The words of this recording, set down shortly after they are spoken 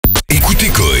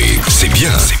Écoutez Cauet, c'est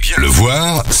bien. Le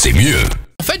voir, c'est mieux.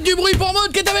 Faites du bruit pour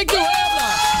Maude qui est avec nous.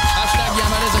 Hashtag bien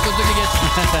malaise à cause de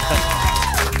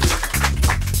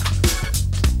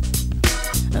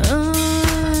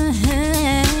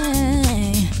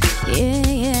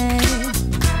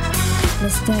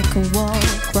Let's take a walk,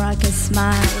 rock a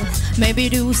smile. Maybe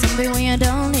do something when you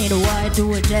don't need a why.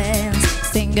 Do a dance,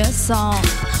 sing a song.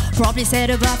 Probably said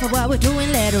about for what we're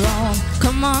doing later on.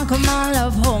 Come on,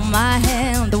 love, hold my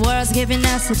hand. The world's giving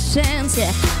us a chance,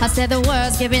 yeah. I said the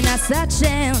world's giving us a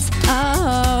chance.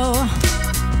 Oh,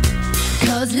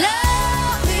 'cause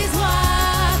love is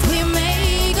what we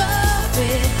make of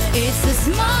it. It's a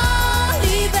small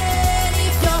event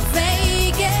if you're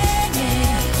faking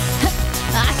it.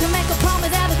 I can make a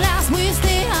promise that the glass will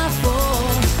stay half full.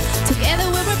 Together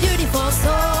we're a beautiful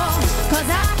soul. 'Cause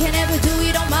I can never do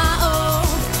it on my own.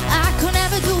 I could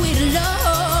never do it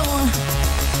alone.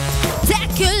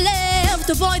 Take your left,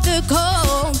 avoid the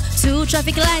cold. 2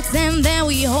 traffic lights and then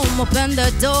we home. Open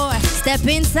the door, step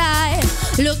inside.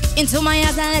 Look into my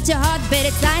eyes and let your heart beat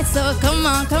it tight. So come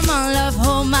on, love,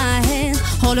 hold my hand.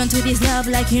 Hold on to this love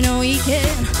like you know we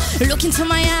can. Look into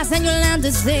my eyes and you'll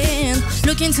understand.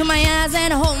 Look into my eyes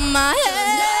and hold my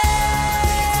hand.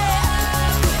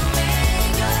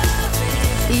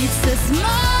 It's a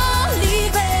small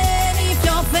event if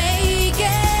you're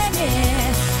faking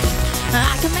it.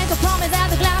 I can make a promise that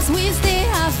the glass will stay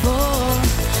half full.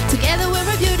 Together we're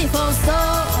a beautiful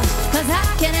soul. 'Cause I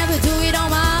can never do it on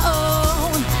my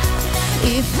own.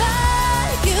 If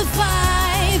I could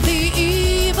fight the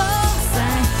evil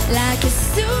side like a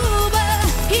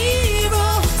superhero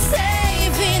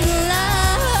saving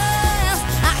lives,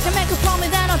 I can make a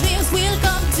promise that our dreams will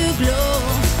come to glow.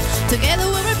 Together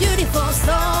we're a beautiful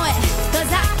soul.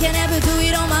 'Cause I can never do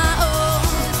it on my own.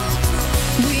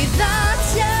 Without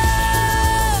you,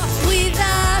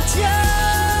 without you,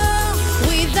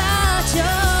 without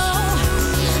you,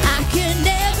 I can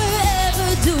never ever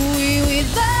do it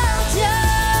without you,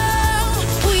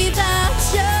 without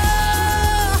you,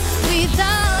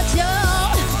 without you.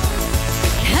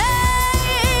 Hey,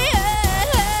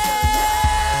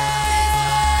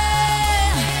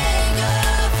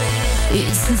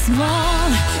 it's a small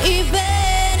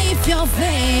event if you're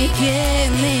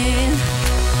faking it.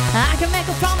 I can make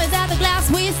a promise that the glass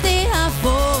will stay half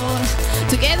full.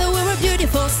 Together we're a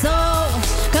beautiful soul.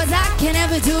 'Cause I can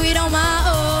never do it on my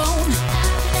own.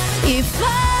 If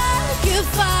I could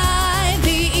find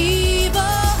the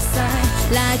evil side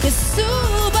like a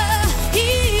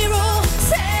superhero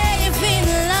saving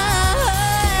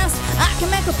lives, I can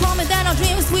make a promise that our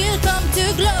dreams will come to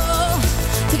glow.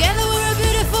 Together we're a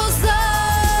beautiful soul.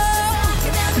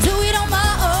 Do it on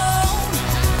my own.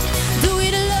 Do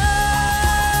it alone.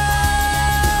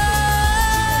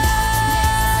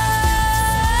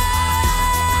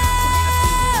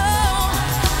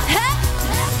 Hey.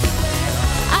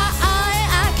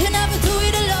 I can never do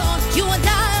it alone. You and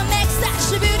I make such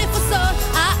a beautiful soul.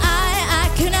 I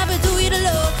can never do it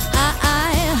alone. I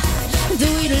do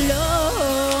it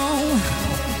alone.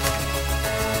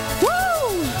 Woo!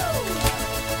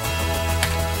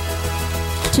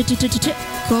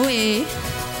 Cauet.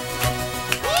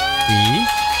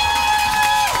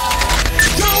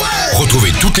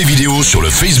 Retrouvez toutes les vidéos sur le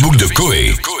Facebook de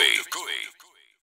Cauet.